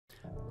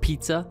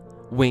Pizza,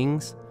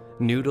 wings,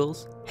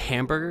 noodles,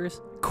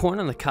 hamburgers, corn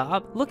on the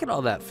cob. Look at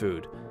all that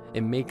food.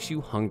 It makes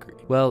you hungry.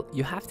 Well,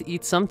 you have to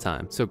eat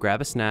sometime, so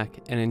grab a snack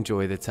and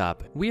enjoy the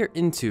topic. We are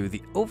into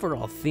the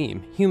overall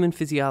theme, human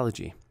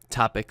physiology.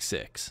 Topic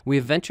 6. We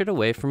have ventured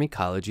away from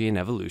ecology and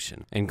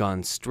evolution and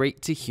gone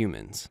straight to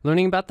humans.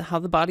 Learning about how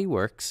the body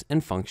works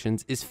and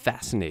functions is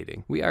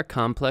fascinating. We are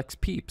complex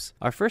peeps.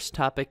 Our first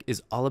topic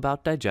is all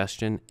about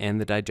digestion and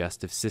the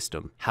digestive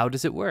system. How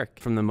does it work?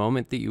 From the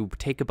moment that you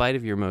take a bite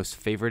of your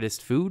most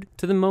favoritist food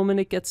to the moment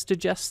it gets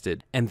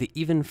digested, and the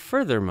even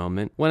further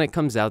moment when it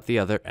comes out the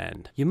other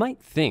end. You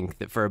might think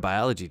that for a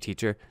biology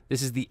teacher,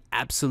 this is the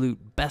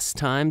absolute best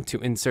time to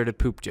insert a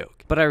poop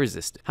joke, but I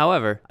resisted.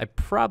 However, I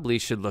probably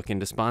should look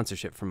into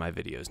sponsorship for my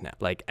videos now,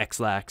 like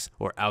X-Lax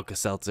or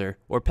Alka-Seltzer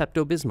or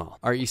Pepto-Bismol.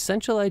 Our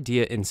essential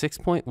idea in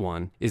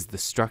 6.1 is the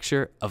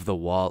structure of the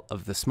wall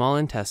of the small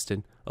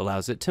intestine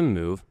allows it to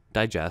move,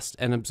 digest,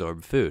 and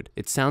absorb food.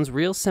 It sounds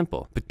real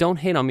simple, but don't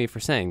hate on me for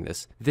saying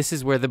this. This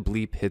is where the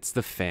bleep hits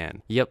the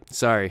fan. Yep,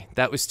 sorry,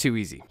 that was too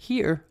easy.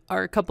 Here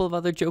are a couple of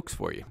other jokes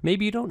for you.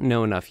 Maybe you don't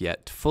know enough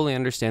yet to fully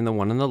understand the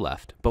one on the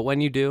left, but when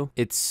you do,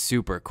 it's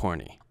super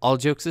corny. All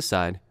jokes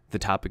aside, the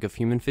topic of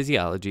human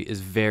physiology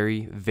is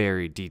very,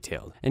 very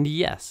detailed. And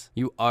yes,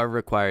 you are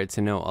required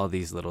to know all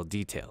these little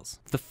details.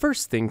 The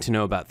first thing to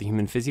know about the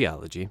human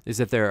physiology is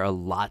that there are a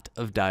lot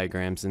of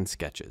diagrams and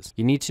sketches.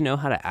 You need to know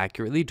how to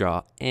accurately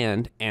draw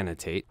and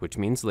annotate, which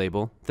means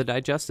label, the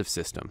digestive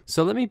system.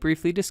 So let me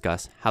briefly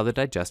discuss how the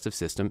digestive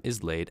system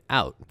is laid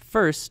out.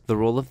 First, the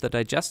role of the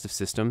digestive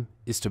system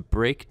is to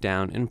break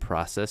down and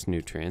process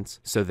nutrients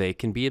so they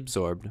can be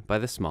absorbed by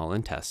the small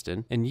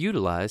intestine and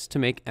utilized to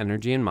make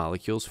energy and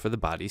molecules for the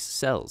body's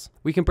cells.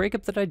 We can break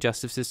up the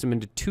digestive system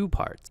into two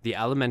parts, the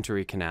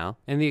alimentary canal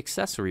and the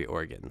accessory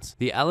organs.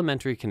 The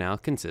alimentary canal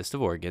consists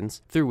of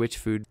organs through which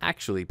food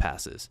actually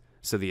passes.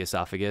 So the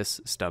esophagus,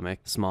 stomach,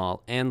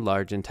 small and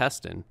large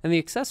intestine, and the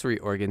accessory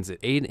organs that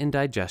aid in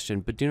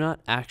digestion but do not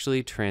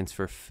actually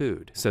transfer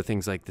food. So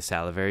things like the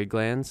salivary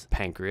glands,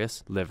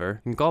 pancreas,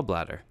 liver, and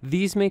gallbladder.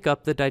 These make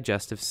up the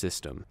digestive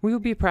system. We will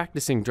be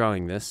practicing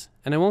drawing this,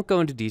 and I won't go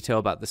into detail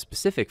about the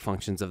specific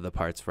functions of the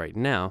parts right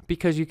now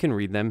because you can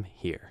read them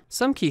here.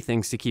 Some key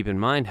things to keep in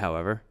mind,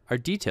 however, are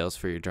details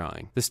for your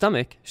drawing. The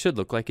stomach should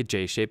look like a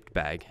J-shaped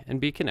bag and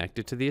be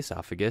connected to the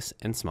esophagus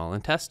and small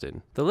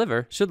intestine. The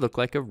liver should look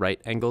like a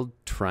right-angled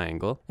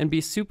triangle and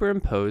be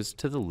superimposed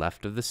to the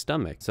left of the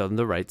stomach, so on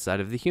the right side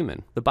of the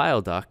human. The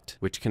bile duct,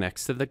 which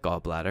connects to the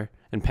gallbladder,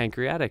 and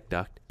pancreatic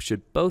duct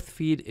should both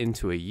feed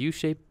into a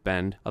U-shaped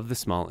bend of the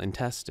small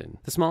intestine.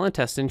 The small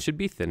intestine should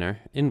be thinner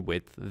in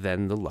width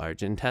than the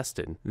large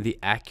intestine. The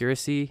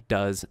accuracy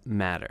does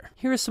matter.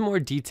 Here is some more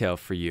detail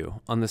for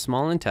you on the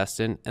small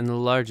intestine and the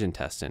large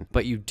intestine,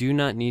 but you do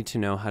not need to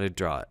know how to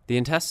draw it. The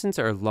intestines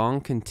are a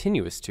long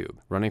continuous tube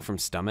running from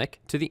stomach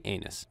to the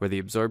anus, where the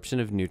absorption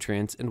of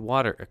nutrients and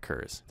water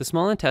occurs. The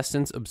small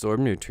intestines absorb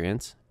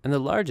nutrients, and the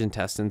large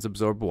intestines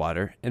absorb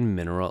water and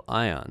mineral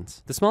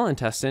ions. The small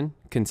intestine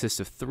consists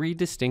of three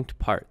distinct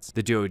parts,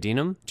 the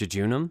duodenum,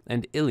 jejunum,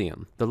 and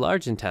ileum. The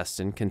large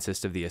intestine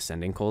consists of the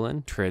ascending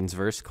colon,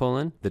 transverse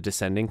colon, the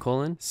descending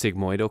colon,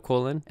 sigmoidal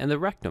colon, and the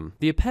rectum.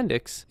 The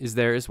appendix is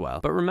there as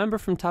well, but remember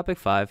from topic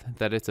 5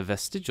 that it's a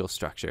vestigial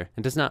structure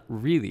and does not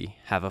really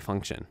have a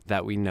function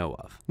that we know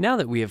of. Now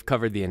that we have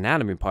covered the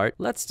anatomy part,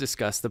 let's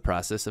discuss the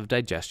process of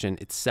digestion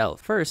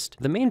itself. First,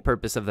 the main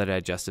purpose of the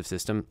digestive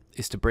system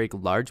is to break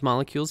large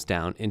molecules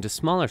down into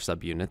smaller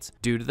subunits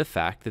due to the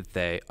fact that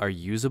they are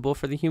usable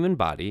for the human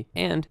body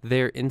and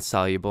they're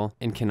insoluble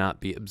and cannot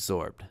be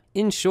absorbed.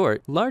 In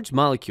short, large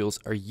molecules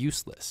are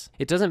useless.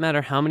 It doesn't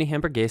matter how many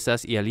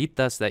hamburguesas y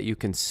alitas that you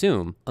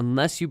consume,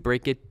 unless you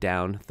break it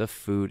down, the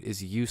food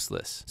is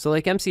useless. So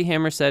like MC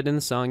Hammer said in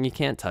the song, "You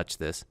can't touch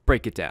this,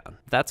 break it down."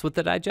 That's what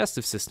the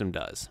digestive system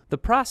does. The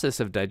process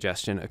of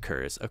digestion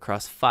occurs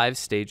across 5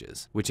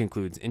 stages, which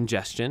includes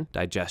ingestion,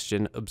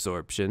 digestion,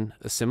 absorption,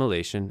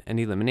 assimilation,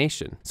 and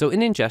elimination. So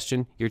in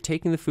ingestion, you're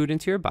taking the food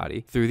into your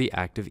body through the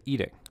act of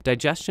eating.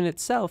 Digestion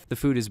itself, the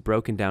food is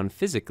broken down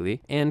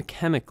physically and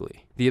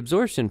chemically. The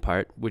absorption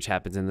part, which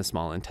happens in the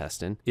small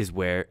intestine, is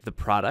where the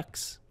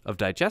products of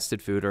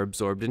digested food are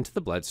absorbed into the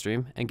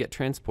bloodstream and get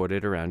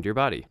transported around your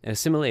body. And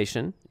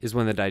assimilation is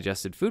when the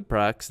digested food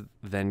products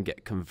then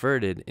get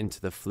converted into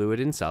the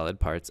fluid and solid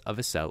parts of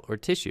a cell or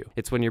tissue.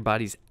 It's when your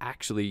body's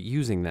actually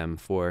using them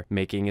for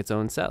making its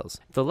own cells.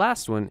 The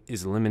last one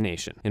is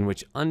elimination, in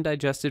which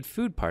undigested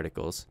food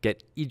particles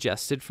get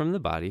egested from the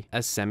body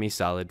as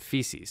semi-solid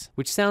feces,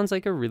 which sounds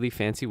like a really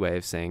fancy way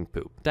of saying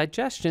poop.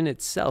 Digestion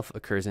itself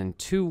occurs in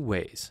 2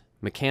 ways: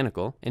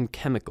 mechanical and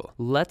chemical.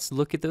 Let's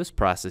look at those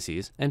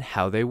processes and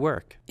how they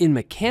work. In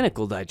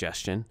mechanical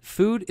digestion,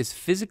 food is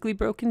physically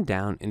broken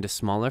down into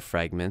smaller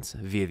fragments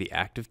via the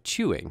act of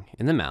chewing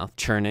in the mouth,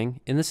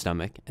 churning in the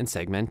stomach, and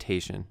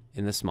segmentation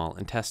in the small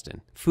intestine.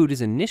 Food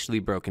is initially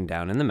broken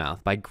down in the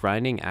mouth by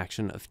grinding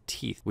action of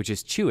teeth, which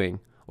is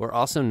chewing, or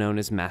also known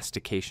as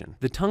mastication.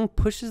 The tongue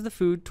pushes the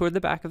food toward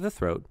the back of the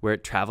throat, where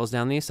it travels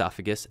down the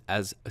esophagus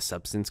as a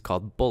substance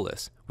called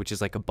bolus, which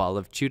is like a ball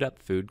of chewed up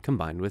food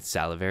combined with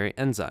salivary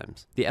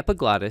enzymes. The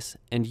epiglottis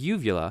and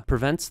uvula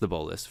prevents the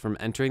bolus from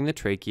entering the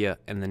trachea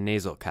and the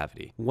nasal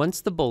cavity.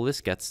 Once the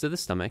bolus gets to the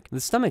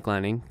stomach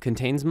lining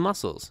contains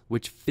muscles,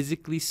 which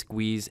physically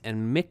squeeze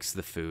and mix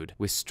the food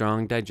with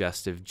strong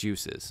digestive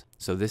juices.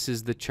 So this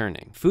is the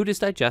churning. Food is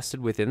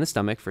digested within the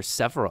stomach for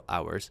several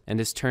hours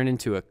and is turned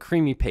into a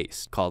creamy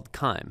paste called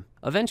chyme.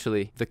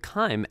 Eventually, the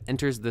chyme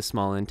enters the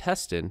small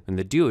intestine and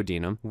the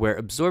duodenum, where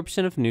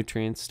absorption of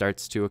nutrients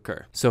starts to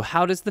occur. So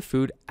how does the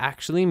food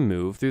actually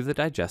move through the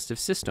digestive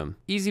system?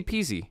 Easy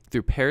peasy,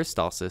 through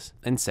peristalsis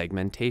and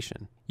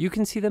segmentation. You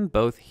can see them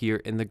both here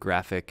in the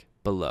graphic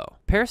below.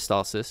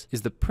 Peristalsis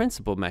is the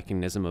principal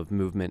mechanism of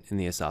movement in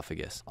the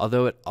esophagus,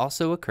 although it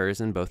also occurs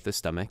in both the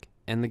stomach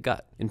and the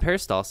gut. In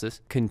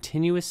peristalsis,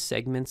 continuous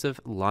segments of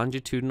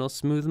longitudinal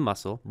smooth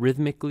muscle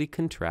rhythmically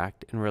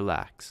contract and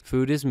relax.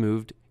 Food is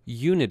moved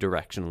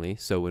unidirectionally,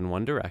 so in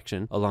one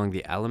direction, along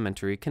the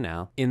alimentary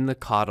canal in the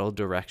caudal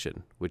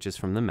direction, which is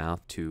from the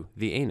mouth to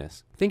the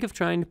anus. Think of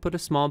trying to put a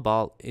small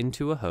ball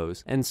into a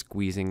hose and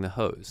squeezing the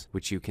hose,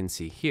 which you can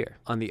see here.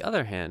 On the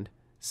other hand,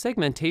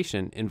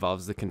 segmentation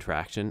involves the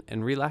contraction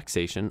and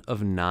relaxation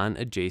of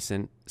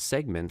non-adjacent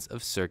segments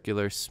of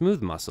circular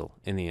smooth muscle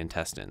in the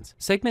intestines.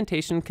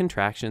 Segmentation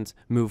contractions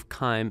move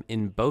chyme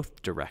in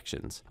both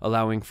directions,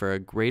 allowing for a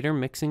greater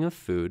mixing of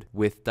food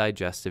with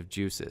digestive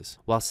juices,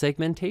 while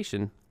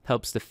segmentation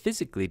helps to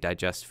physically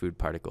digest food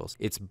particles.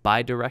 Its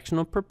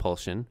bidirectional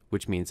propulsion,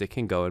 which means it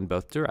can go in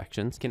both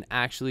directions, can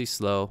actually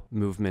slow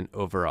movement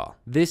overall.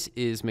 This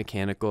is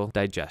mechanical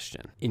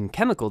digestion. In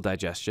chemical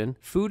digestion,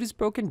 food is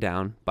broken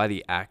down by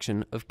the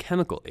action of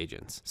chemical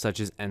agents, such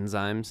as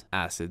enzymes,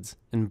 acids,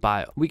 and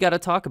bile. We gotta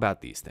talk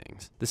about these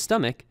things. The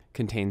stomach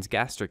contains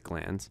gastric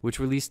glands, which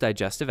release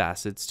digestive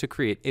acids to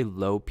create a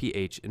low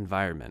pH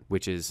environment,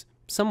 which is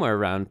somewhere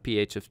around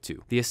pH of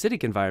 2. The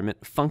acidic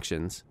environment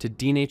functions to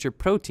denature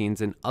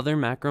proteins and other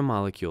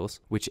macromolecules,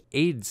 which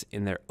aids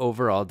in their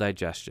overall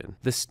digestion.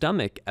 The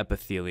stomach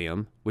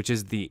epithelium, which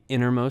is the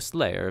innermost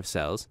layer of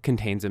cells,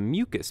 contains a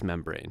mucous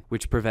membrane,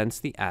 which prevents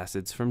the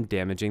acids from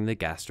damaging the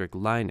gastric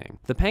lining.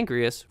 The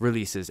pancreas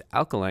releases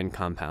alkaline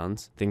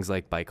compounds, things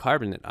like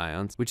bicarbonate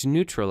ions, which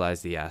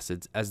neutralize the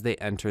acids as they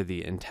enter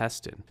the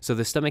intestine. So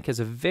the stomach has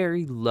a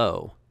very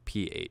low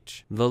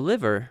pH. The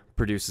liver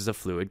produces a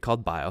fluid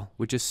called bile,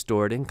 which is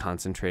stored and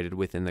concentrated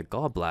within the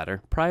gallbladder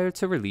prior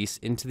to release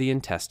into the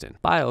intestine.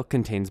 Bile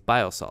contains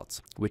bile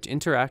salts, which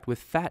interact with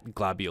fat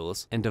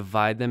globules and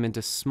divide them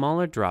into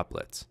smaller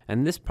droplets,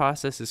 and this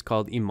process is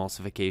called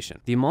emulsification.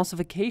 The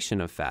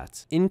emulsification of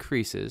fats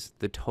increases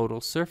the total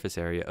surface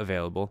area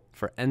available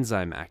for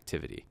enzyme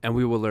activity, and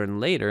we will learn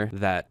later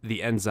that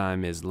the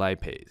enzyme is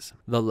lipase.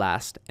 The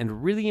last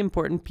and really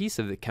important piece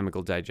of the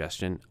chemical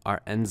digestion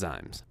are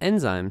enzymes.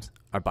 Enzymes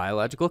are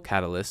biological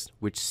catalysts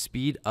which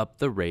speed up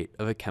the rate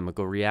of a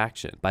chemical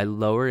reaction by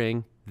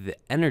lowering the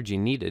energy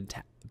needed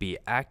to be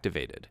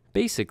activated.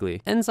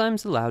 Basically,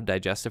 enzymes allow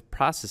digestive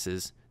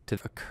processes to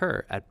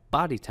occur at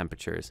body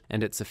temperatures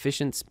and at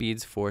sufficient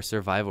speeds for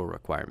survival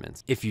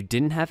requirements. If you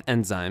didn't have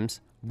enzymes,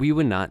 we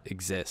would not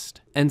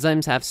exist.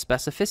 Enzymes have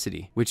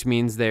specificity, which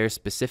means they're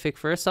specific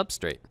for a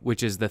substrate,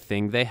 which is the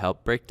thing they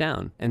help break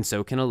down, and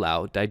so can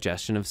allow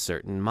digestion of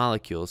certain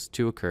molecules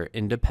to occur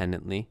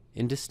independently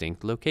in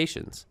distinct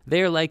locations.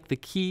 They are like the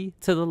key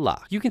to the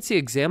lock. You can see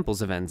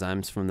examples of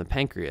enzymes from the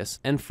pancreas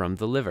and from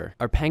the liver.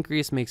 Our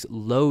pancreas makes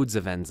loads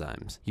of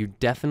enzymes. You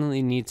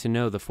definitely need to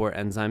know the 4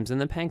 enzymes in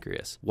the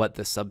pancreas, what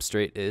the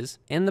substrate is,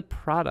 and the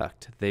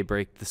product they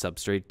break the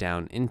substrate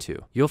down into.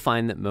 You'll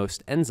find that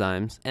most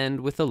enzymes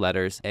end with the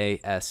letters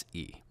ASE.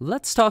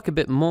 Let's talk a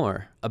bit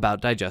more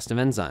about digestive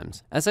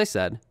enzymes. As I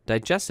said,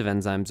 digestive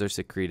enzymes are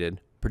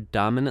secreted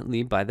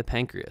predominantly by the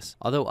pancreas,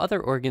 although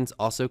other organs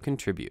also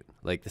contribute,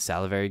 like the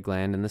salivary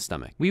gland and the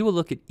stomach. We will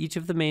look at each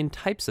of the main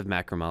types of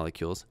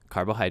macromolecules,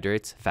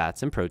 carbohydrates,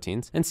 fats, and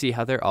proteins, and see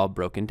how they're all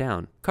broken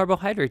down.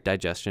 Carbohydrate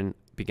digestion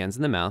begins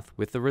in the mouth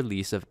with the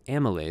release of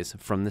amylase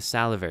from the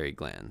salivary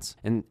glands.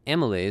 And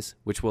amylase,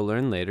 which we'll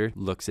learn later,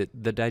 looks at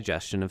the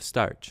digestion of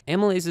starch.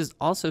 Amylase is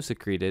also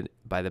secreted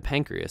by the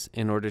pancreas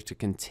in order to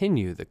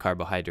continue the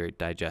carbohydrate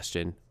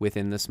digestion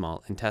within the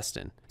small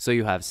intestine. So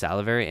you have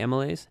salivary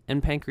amylase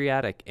and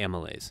pancreatic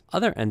amylase.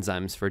 Other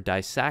enzymes for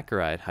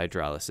disaccharide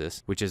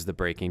hydrolysis, which is the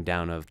breaking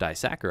down of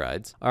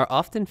disaccharides, are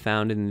often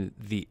found in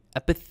the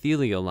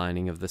epithelial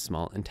lining of the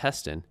small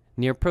intestine,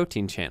 near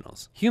protein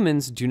channels.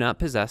 Humans do not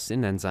possess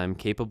an enzyme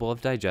capable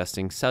of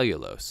digesting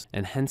cellulose,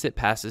 and hence it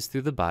passes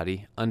through the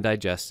body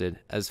undigested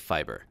as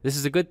fiber. This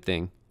is a good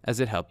thing, as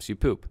it helps you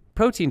poop.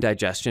 Protein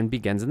digestion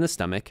begins in the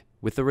stomach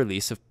with the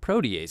release of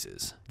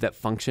proteases that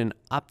function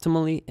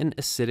optimally in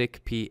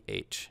acidic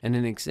pH, and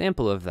an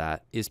example of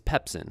that is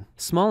pepsin.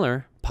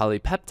 Smaller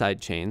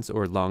Polypeptide chains,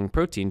 or long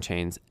protein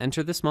chains,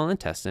 enter the small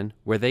intestine,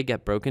 where they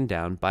get broken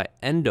down by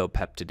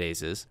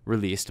endopeptidases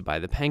released by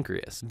the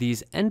pancreas.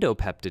 These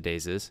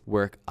endopeptidases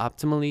work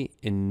optimally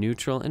in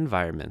neutral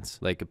environments,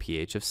 like a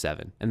pH of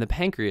 7, and the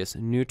pancreas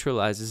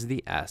neutralizes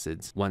the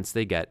acids once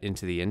they get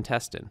into the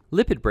intestine.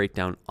 Lipid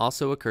breakdown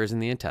also occurs in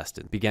the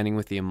intestine, beginning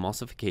with the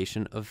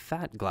emulsification of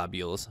fat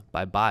globules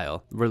by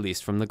bile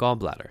released from the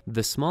gallbladder.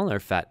 The smaller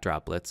fat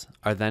droplets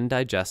are then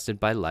digested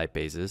by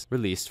lipases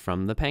released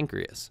from the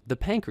pancreas. The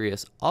pancreas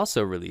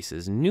also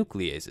releases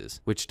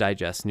nucleases, which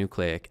digest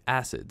nucleic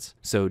acids,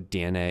 so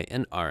DNA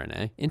and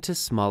RNA, into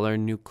smaller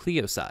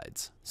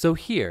nucleosides. So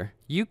here,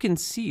 you can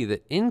see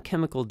that in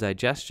chemical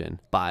digestion,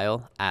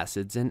 bile,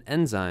 acids, and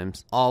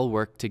enzymes all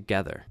work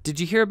together. Did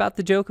you hear about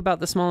the joke about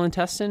the small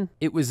intestine?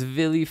 It was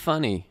really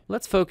funny.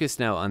 Let's focus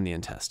now on the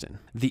intestine.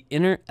 The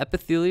inner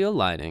epithelial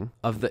lining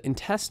of the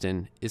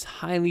intestine is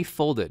highly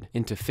folded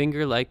into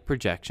finger-like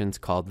projections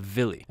called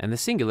villi, and the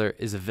singular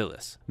is a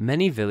villus.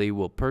 Many villi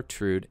will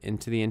protrude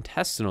into the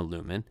intestinal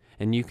lumen,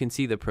 and you can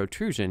see the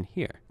protrusion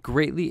here,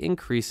 greatly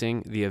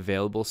increasing the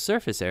available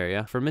surface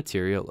area for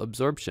material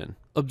absorption.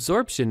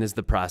 Absorption is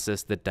the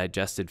process that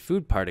digested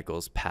food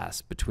particles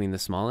pass between the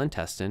small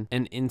intestine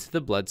and into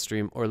the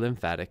bloodstream or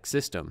lymphatic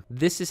system.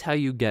 This is how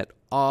you get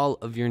all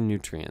of your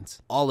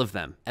nutrients, all of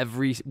them,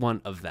 every one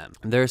of them.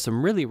 There are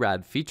some really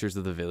rad features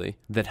of the villi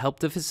that help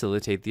to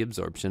facilitate the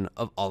absorption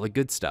of all the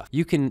good stuff.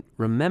 You can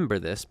remember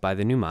this by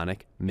the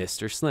mnemonic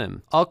Mr.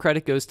 Slim. All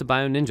credit goes to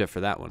Bio Ninja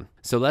for that one.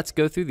 So let's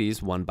go through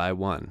these one by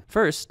one.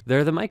 First, there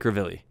are the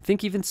microvilli.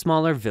 Think even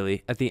smaller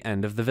villi at the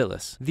end of the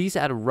villus. These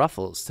add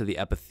ruffles to the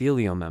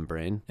epithelial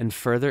membrane and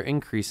further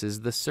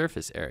increases the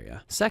surface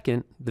area.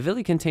 Second, the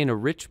villi contain a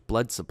rich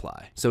blood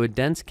supply, so a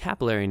dense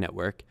capillary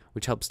network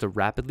which helps to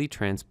rapidly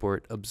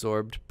transport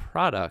absorbed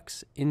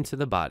products into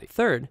the body.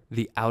 Third,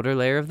 the outer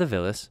layer of the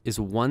villus is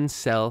one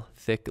cell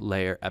thick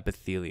layer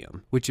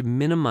epithelium, which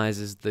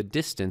minimizes the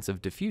distance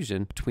of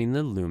diffusion between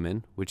the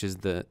lumen, which is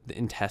the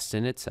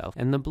intestine itself,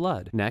 and the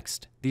blood.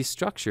 Next, these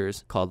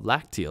structures, called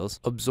lacteals,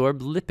 absorb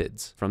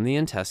lipids from the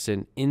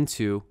intestine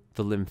into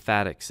the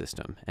lymphatic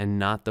system and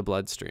not the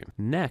bloodstream.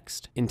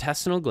 Next,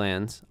 intestinal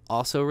glands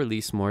also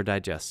release more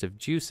digestive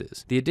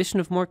juices. The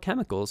addition of more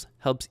chemicals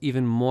helps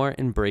even more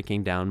in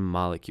breaking down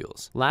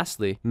molecules.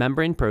 Lastly,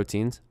 membrane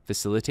proteins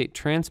facilitate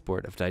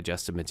transport of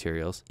digestive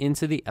materials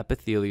into the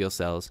epithelial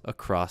cells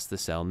across the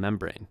cell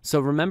membrane. So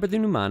remember the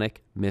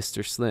mnemonic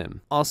Mr.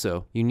 Slim.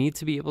 Also, you need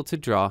to be able to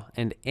draw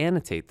and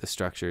annotate the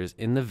structures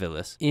in the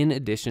villus in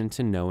addition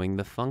to knowing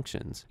the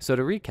functions. So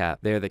to recap,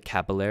 they are the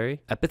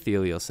capillary,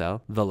 epithelial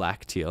cell, the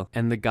lacteal,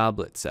 and the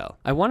goblet cell.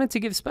 I wanted to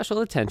give special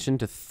attention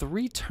to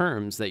 3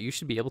 terms that you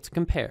should be able to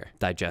compare: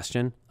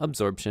 digestion,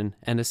 absorption,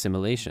 and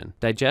assimilation.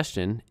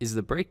 Digestion is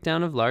the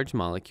breakdown of large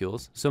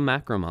molecules, so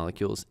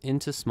macromolecules,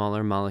 into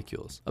smaller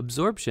molecules.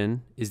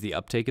 Absorption is the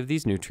uptake of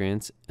these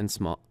nutrients and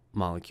small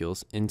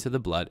molecules into the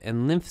blood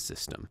and lymph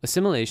system.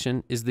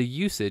 Assimilation is the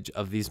usage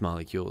of these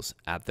molecules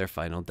at their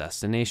final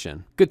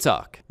destination. Good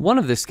talk. One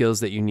of the skills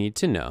that you need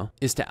to know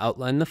is to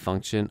outline the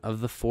function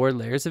of the 4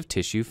 layers of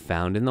tissue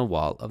found in the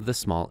wall of the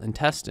small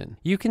intestine.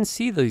 You can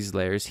see these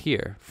layers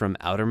here from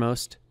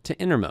outermost to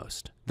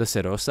innermost: the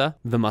serosa,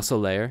 the muscle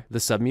layer, the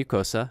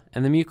submucosa,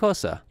 and the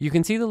mucosa. You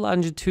can see the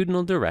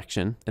longitudinal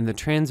direction and the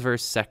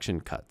transverse section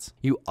cuts.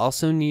 You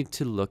also need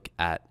to look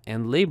at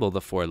and label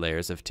the 4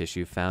 layers of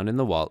tissue found in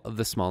the wall of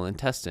the small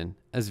intestine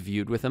as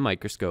viewed with a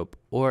microscope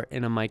or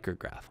in a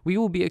micrograph. We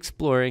will be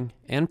exploring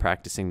and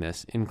practicing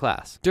this in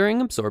class.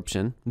 During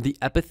absorption, the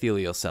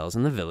epithelial cells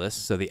in the villus,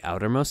 so the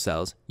outermost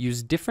cells,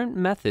 use different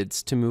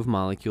methods to move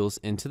molecules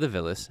into the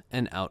villus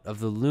and out of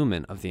the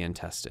lumen of the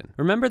intestine.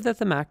 Remember that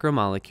the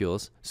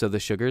macromolecules, so the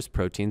sugars,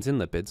 proteins,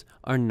 and lipids,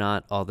 are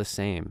not all the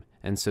same,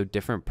 and so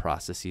different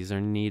processes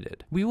are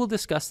needed. We will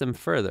discuss them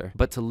further,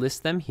 but to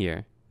list them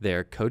here, they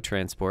are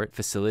cotransport,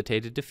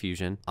 facilitated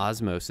diffusion,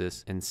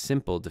 osmosis, and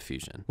simple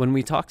diffusion. When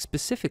we talk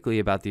specifically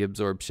about the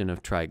absorption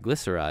of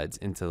triglycerides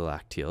into the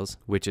lacteals,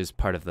 which is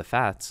part of the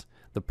fats,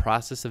 the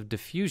process of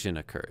diffusion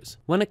occurs.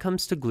 When it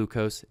comes to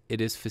glucose, it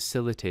is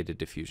facilitated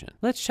diffusion.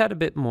 Let's chat a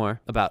bit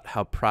more about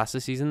how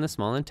processes in the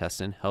small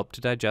intestine help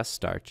to digest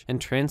starch and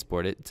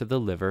transport it to the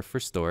liver for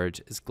storage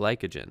as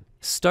glycogen.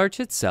 Starch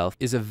itself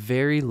is a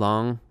very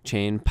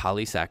long-chain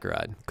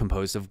polysaccharide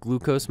composed of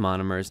glucose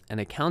monomers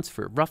and accounts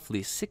for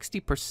roughly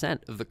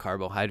 60% of the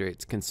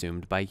carbohydrates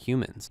consumed by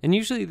humans. And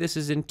usually this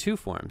is in 2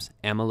 forms,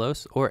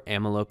 amylose or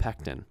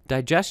amylopectin.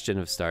 Digestion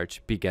of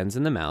starch begins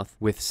in the mouth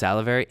with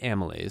salivary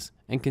amylase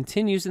and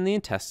continues in the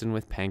intestine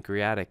with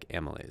pancreatic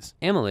amylase.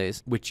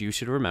 Amylase, which you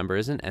should remember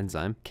is an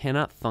enzyme,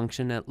 cannot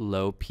function at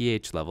low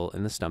pH level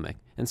in the stomach,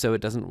 and so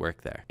it doesn't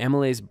work there.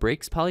 Amylase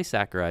breaks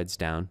polysaccharides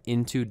down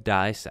into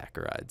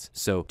disaccharides,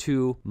 so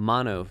 2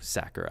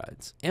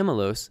 monosaccharides.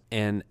 Amylose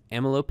and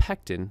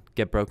amylopectin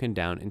get broken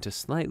down into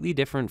slightly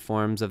different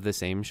forms of the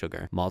same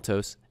sugar,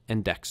 maltose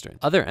and dextrin.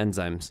 Other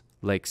enzymes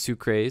like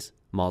sucrase,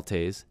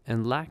 maltase,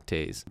 and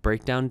lactase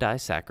break down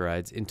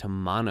disaccharides into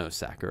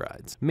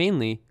monosaccharides,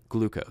 mainly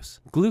glucose.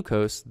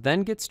 Glucose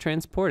then gets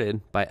transported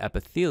by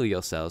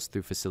epithelial cells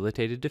through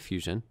facilitated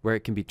diffusion, where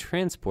it can be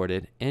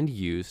transported and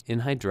used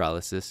in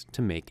hydrolysis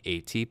to make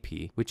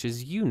ATP, which,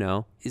 as you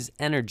know, is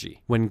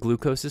energy. When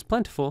glucose is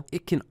plentiful,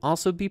 it can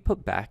also be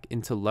put back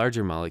into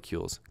larger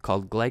molecules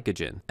called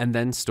glycogen and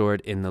then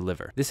stored in the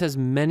liver. This has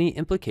many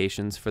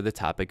implications for the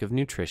topic of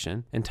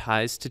nutrition and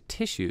ties to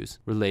tissues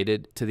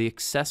related to the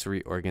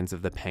accessory organs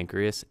of the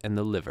pancreas and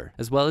the liver,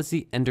 as well as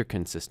the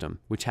endocrine system,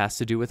 which has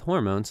to do with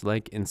hormones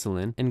like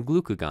insulin and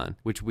glucagon,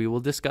 which we will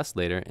discuss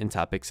later in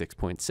topic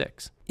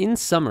 6.6. In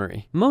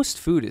summary, most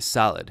food is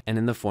solid and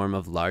in the form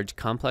of large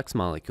complex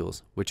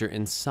molecules which are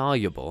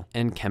insoluble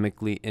and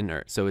chemically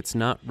inert, so it's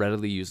not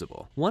readily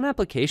usable. One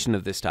application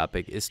of this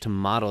topic is to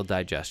model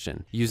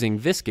digestion using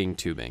Visking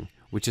tubing,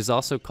 which is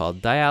also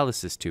called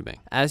dialysis tubing.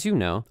 As you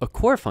know, a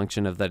core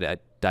function of the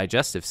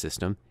digestive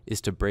system is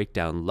to break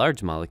down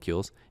large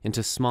molecules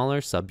into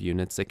smaller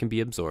subunits that can be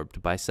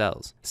absorbed by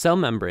cells. Cell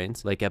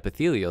membranes, like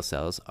epithelial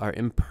cells, are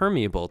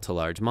impermeable to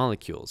large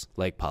molecules,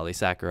 like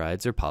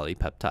polysaccharides or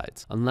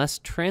polypeptides, unless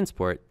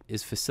transport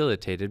is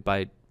facilitated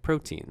by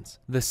proteins.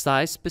 The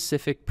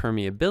size-specific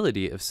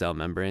permeability of cell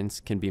membranes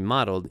can be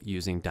modeled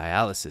using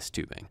dialysis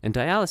tubing. And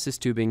dialysis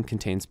tubing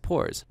contains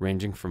pores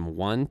ranging from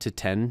 1 to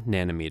 10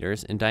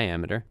 nanometers in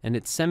diameter, and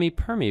it's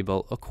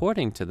semi-permeable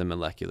according to the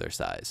molecular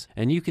size.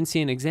 And you can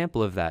see an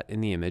example of that in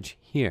the image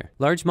here.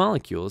 Large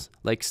molecules,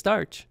 like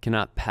starch,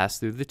 cannot pass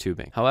through the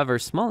tubing. However,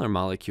 smaller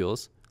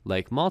molecules,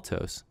 like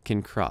maltose,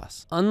 can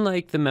cross.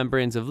 Unlike the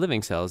membranes of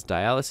living cells,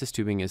 dialysis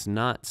tubing is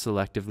not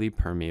selectively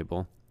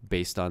permeable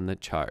based on the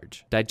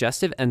charge.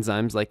 Digestive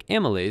enzymes like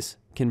amylase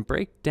can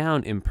break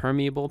down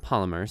impermeable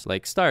polymers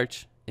like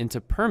starch into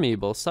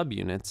permeable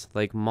subunits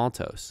like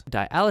maltose.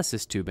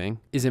 Dialysis tubing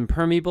is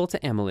impermeable to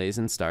amylase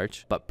and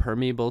starch, but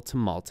permeable to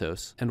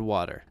maltose and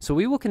water. So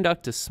we will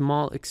conduct a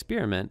small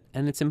experiment,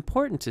 and it's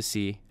important to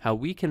see how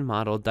we can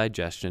model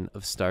digestion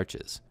of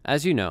starches.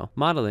 As you know,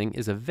 modeling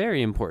is a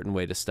very important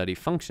way to study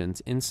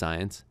functions in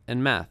science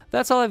and math.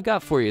 That's all I've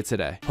got for you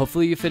today.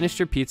 Hopefully you finished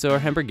your pizza or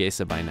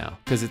hamburguesa by now,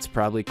 because it's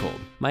probably cold.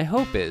 My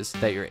hope is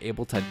that you're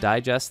able to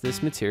digest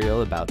this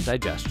material about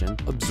digestion,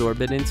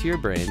 absorb it into your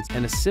brains,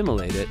 and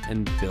assimilate it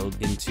and build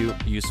into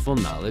useful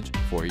knowledge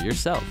for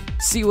yourself.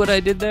 See what I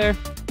did there?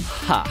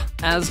 Ha!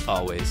 As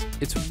always,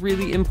 it's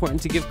really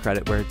important to give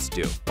credit where it's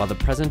due. While the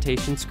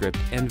presentation script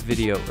and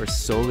video are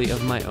solely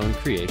of my own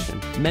creation,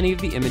 many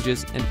of the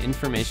images and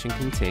information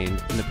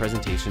contained in the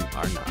presentation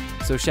are not.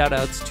 So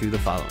shoutouts to the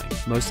following.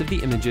 Most of the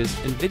images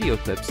and video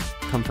clips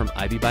come from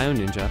IB Bio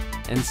Ninja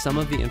and some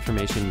of the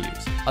information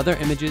used. Other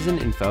images and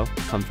info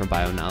come from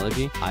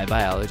Bionology,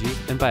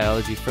 iBiology, and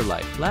Biology for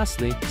Life.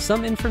 Lastly,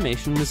 some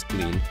information was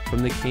gleaned from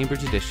the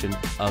Cambridge edition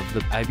of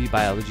the IB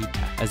Biology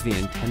text, as the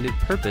intended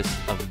purpose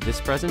of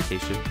this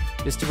presentation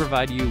is to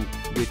provide you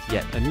with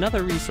yet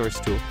another resource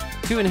tool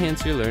to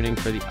enhance your learning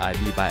for the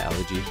IB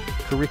Biology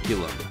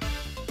curriculum.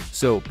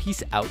 So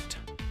peace out.